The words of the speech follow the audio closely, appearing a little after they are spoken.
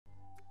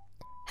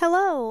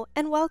Hello,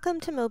 and welcome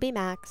to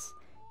MobyMax.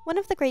 One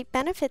of the great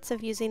benefits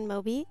of using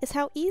Moby is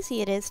how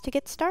easy it is to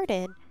get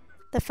started.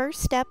 The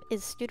first step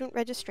is student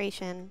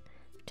registration.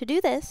 To do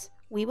this,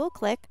 we will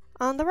click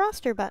on the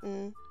roster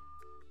button.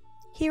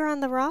 Here on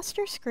the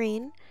roster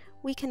screen,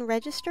 we can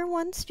register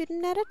one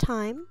student at a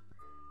time,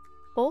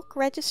 bulk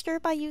register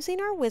by using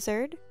our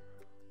wizard,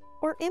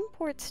 or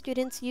import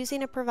students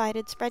using a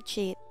provided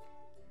spreadsheet.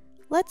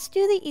 Let's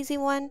do the easy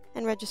one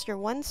and register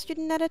one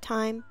student at a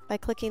time by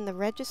clicking the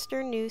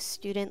Register New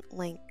Student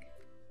link.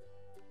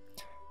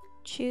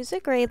 Choose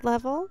a grade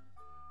level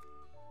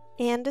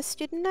and a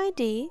student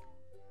ID,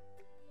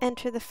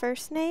 enter the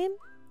first name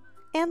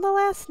and the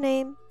last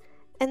name,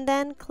 and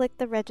then click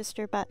the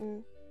Register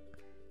button.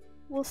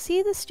 We'll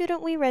see the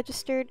student we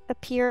registered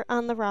appear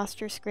on the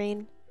roster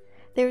screen.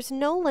 There's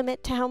no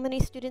limit to how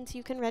many students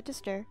you can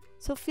register,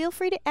 so feel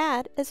free to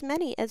add as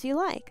many as you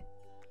like.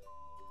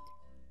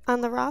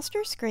 On the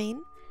roster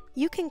screen,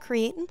 you can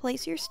create and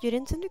place your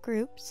students into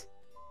groups,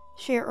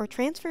 share or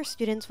transfer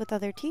students with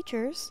other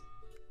teachers,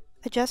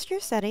 adjust your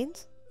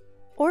settings,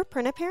 or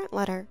print a parent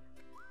letter.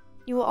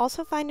 You will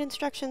also find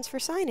instructions for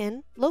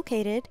sign-in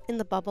located in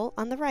the bubble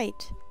on the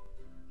right.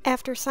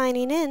 After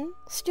signing in,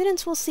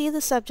 students will see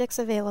the subjects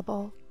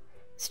available.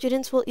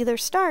 Students will either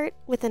start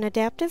with an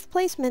adaptive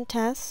placement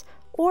test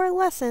or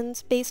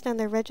lessons based on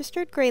their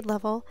registered grade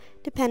level,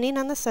 depending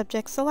on the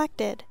subject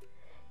selected.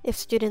 If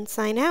students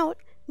sign out,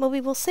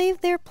 Moby will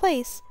save their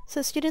place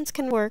so students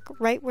can work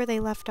right where they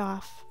left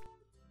off.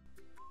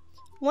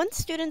 Once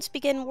students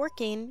begin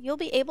working, you'll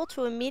be able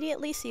to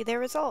immediately see their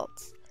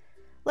results.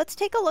 Let's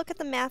take a look at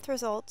the math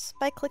results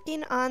by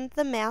clicking on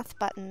the Math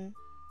button,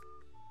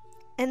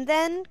 and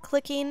then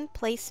clicking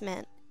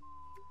Placement.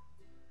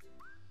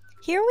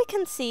 Here we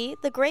can see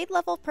the grade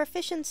level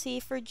proficiency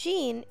for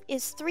Jean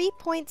is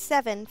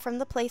 3.7 from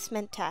the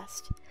placement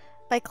test.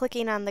 By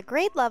clicking on the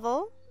grade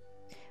level,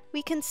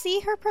 we can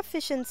see her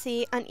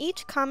proficiency on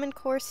each Common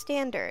Core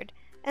standard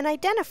and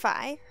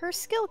identify her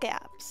skill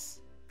gaps.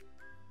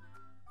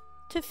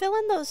 To fill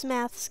in those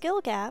math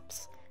skill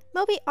gaps,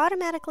 Moby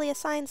automatically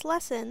assigns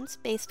lessons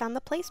based on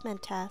the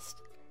placement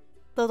test.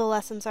 Though the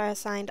lessons are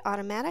assigned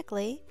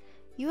automatically,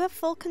 you have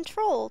full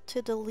control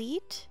to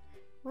delete,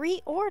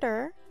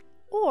 reorder,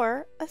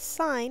 or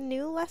assign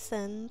new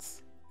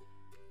lessons.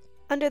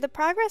 Under the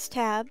Progress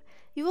tab,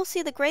 you will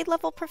see the grade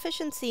level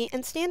proficiency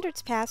and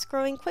standards pass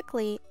growing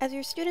quickly as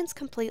your students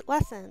complete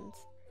lessons.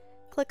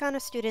 Click on a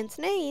student's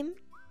name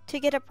to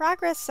get a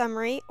progress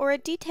summary or a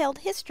detailed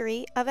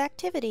history of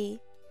activity.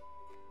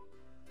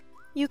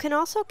 You can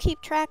also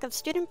keep track of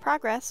student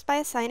progress by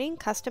assigning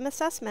custom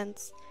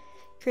assessments.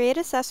 Create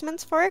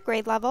assessments for a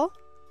grade level,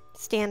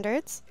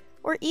 standards,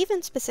 or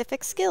even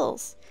specific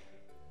skills.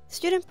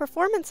 Student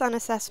performance on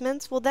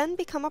assessments will then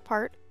become a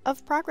part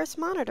of progress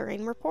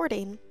monitoring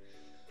reporting.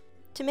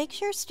 To make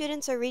sure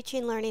students are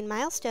reaching learning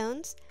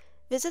milestones,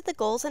 visit the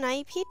Goals and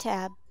IEP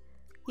tab.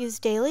 Use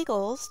daily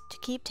goals to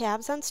keep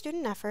tabs on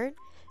student effort,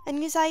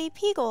 and use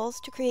IEP goals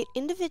to create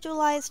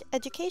individualized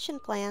education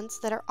plans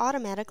that are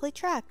automatically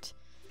tracked.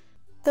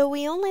 Though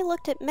we only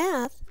looked at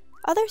math,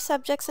 other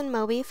subjects in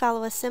Moby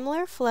follow a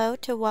similar flow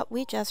to what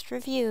we just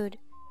reviewed.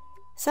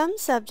 Some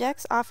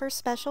subjects offer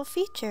special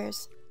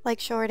features, like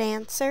short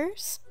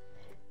answers,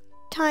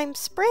 time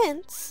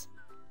sprints,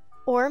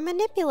 or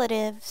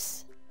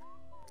manipulatives.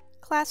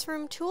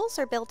 Classroom tools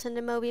are built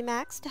into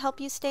MobyMax to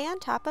help you stay on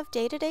top of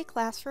day-to-day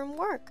classroom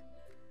work.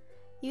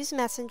 Use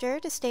Messenger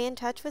to stay in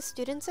touch with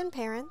students and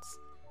parents,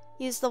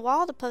 use the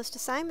wall to post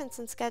assignments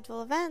and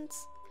schedule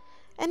events,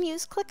 and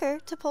use Clicker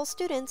to poll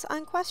students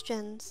on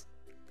questions.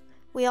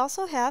 We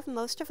also have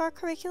most of our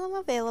curriculum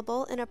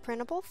available in a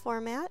printable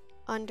format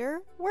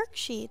under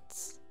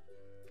Worksheets.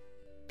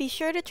 Be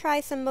sure to try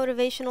some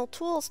motivational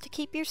tools to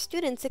keep your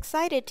students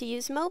excited to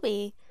use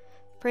Moby.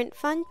 Print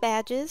fun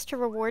badges to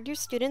reward your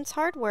students'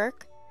 hard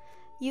work,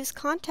 use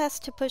contests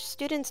to push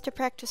students to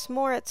practice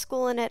more at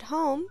school and at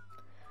home,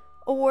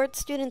 award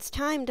students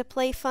time to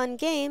play fun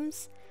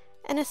games,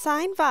 and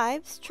assign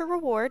vibes to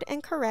reward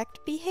and correct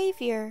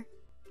behavior.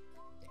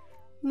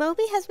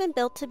 Moby has been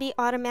built to be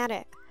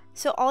automatic,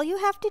 so all you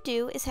have to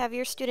do is have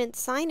your students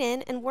sign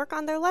in and work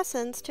on their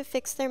lessons to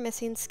fix their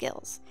missing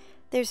skills.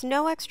 There's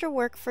no extra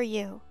work for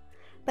you.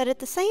 But at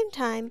the same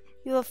time,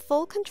 you have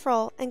full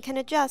control and can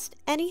adjust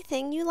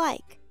anything you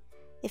like.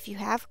 If you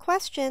have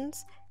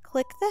questions,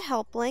 click the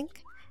Help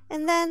link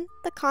and then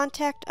the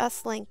Contact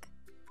Us link.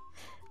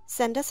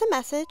 Send us a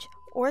message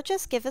or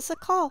just give us a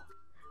call.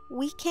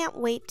 We can't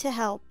wait to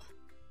help.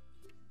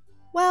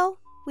 Well,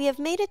 we have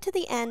made it to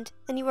the end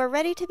and you are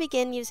ready to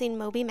begin using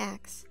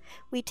MobyMax.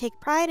 We take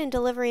pride in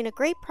delivering a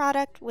great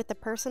product with a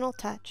personal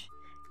touch.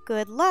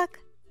 Good luck!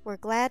 We're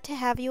glad to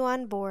have you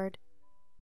on board.